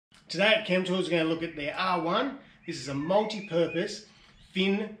Today at Chemtools, we're going to look at their R1. This is a multi-purpose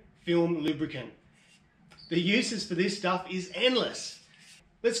thin film lubricant. The uses for this stuff is endless.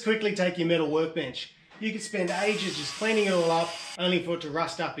 Let's quickly take your metal workbench. You could spend ages just cleaning it all up, only for it to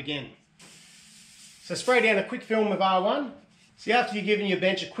rust up again. So spray down a quick film of R1. See, after you've given your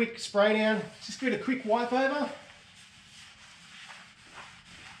bench a quick spray down, just give it a quick wipe over.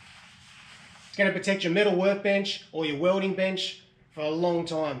 It's going to protect your metal workbench or your welding bench for a long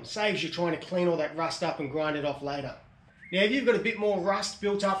time. Saves you trying to clean all that rust up and grind it off later. Now if you've got a bit more rust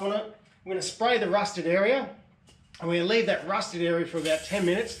built up on it, we're going to spray the rusted area and we're going to leave that rusted area for about 10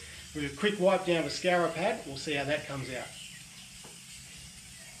 minutes with a quick wipe down with a scourer pad. We'll see how that comes out.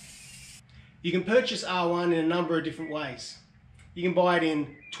 You can purchase R1 in a number of different ways. You can buy it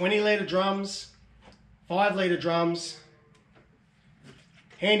in 20 litre drums, 5 litre drums,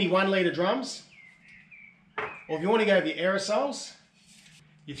 handy 1 litre drums, or if you want to go with your aerosols,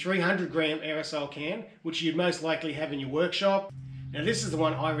 your 300 gram aerosol can, which you'd most likely have in your workshop. Now this is the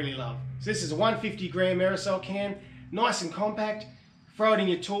one I really love. So this is a 150 gram aerosol can, nice and compact. Throw it in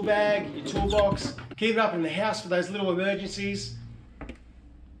your tool bag, your toolbox, keep it up in the house for those little emergencies,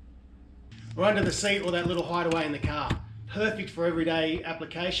 or under the seat or that little hideaway in the car. Perfect for everyday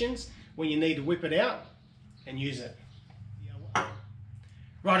applications when you need to whip it out and use it.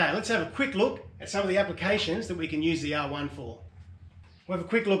 Righto, let's have a quick look at some of the applications that we can use the R1 for. We'll have a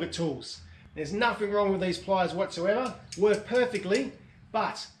quick look at tools. There's nothing wrong with these pliers whatsoever, work perfectly,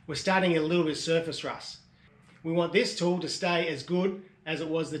 but we're starting to get a little bit of surface rust. We want this tool to stay as good as it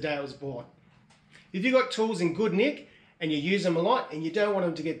was the day it was bought. If you've got tools in good nick and you use them a lot and you don't want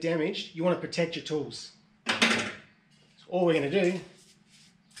them to get damaged, you want to protect your tools. So all we're going to do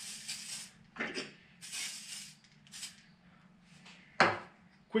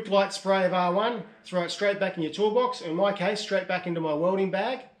quick light spray of R1, throw it straight back in your toolbox, in my case straight back into my welding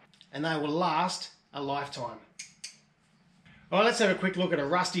bag, and they will last a lifetime. Alright, let's have a quick look at a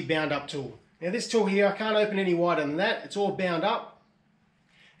rusty bound up tool. Now this tool here, I can't open any wider than that, it's all bound up,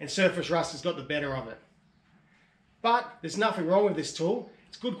 and surface rust has got the better of it. But there's nothing wrong with this tool,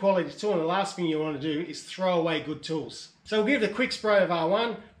 it's a good quality tool, and the last thing you want to do is throw away good tools. So we'll give it a quick spray of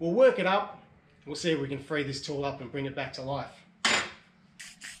R1, we'll work it up, we'll see if we can free this tool up and bring it back to life.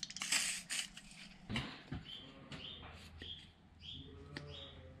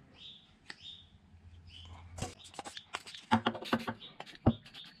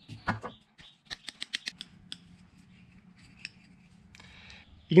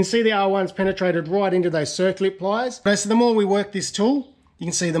 You can see the R1's penetrated right into those circlip pliers. So the more we work this tool, you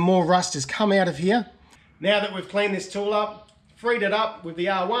can see the more rust has come out of here. Now that we've cleaned this tool up, freed it up with the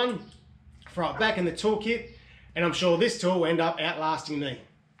R1, throw it back in the toolkit, and I'm sure this tool will end up outlasting me.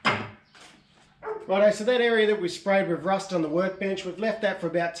 Righto, so that area that we sprayed with rust on the workbench, we've left that for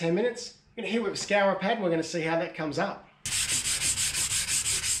about 10 minutes. We're going to hit it with a scourer pad and we're going to see how that comes up.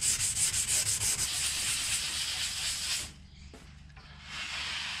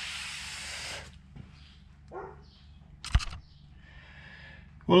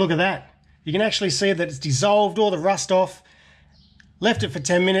 Well, look at that. You can actually see that it's dissolved all the rust off. Left it for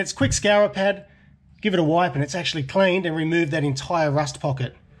 10 minutes, quick scourer pad, give it a wipe and it's actually cleaned and removed that entire rust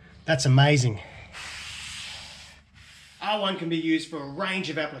pocket. That's amazing. R1 can be used for a range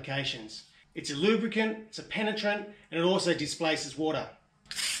of applications. It's a lubricant, it's a penetrant, and it also displaces water.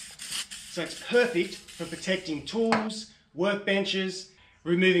 So it's perfect for protecting tools, workbenches,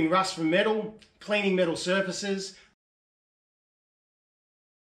 removing rust from metal, cleaning metal surfaces,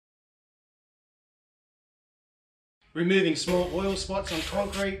 removing small oil spots on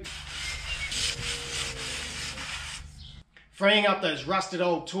concrete, freeing up those rusted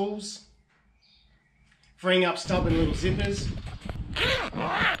old tools, freeing up stubborn little zippers,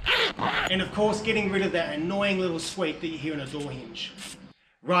 and of course getting rid of that annoying little squeak that you hear on a door hinge.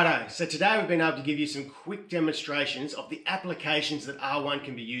 Righto, so today we've been able to give you some quick demonstrations of the applications that R1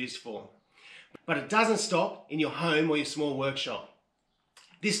 can be used for. But it doesn't stop in your home or your small workshop.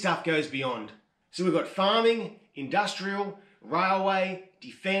 This stuff goes beyond. So we've got farming, industrial, railway,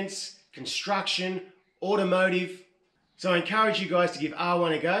 defence, construction, automotive. So I encourage you guys to give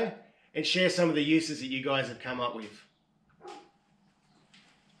R1 a go and share some of the uses that you guys have come up with.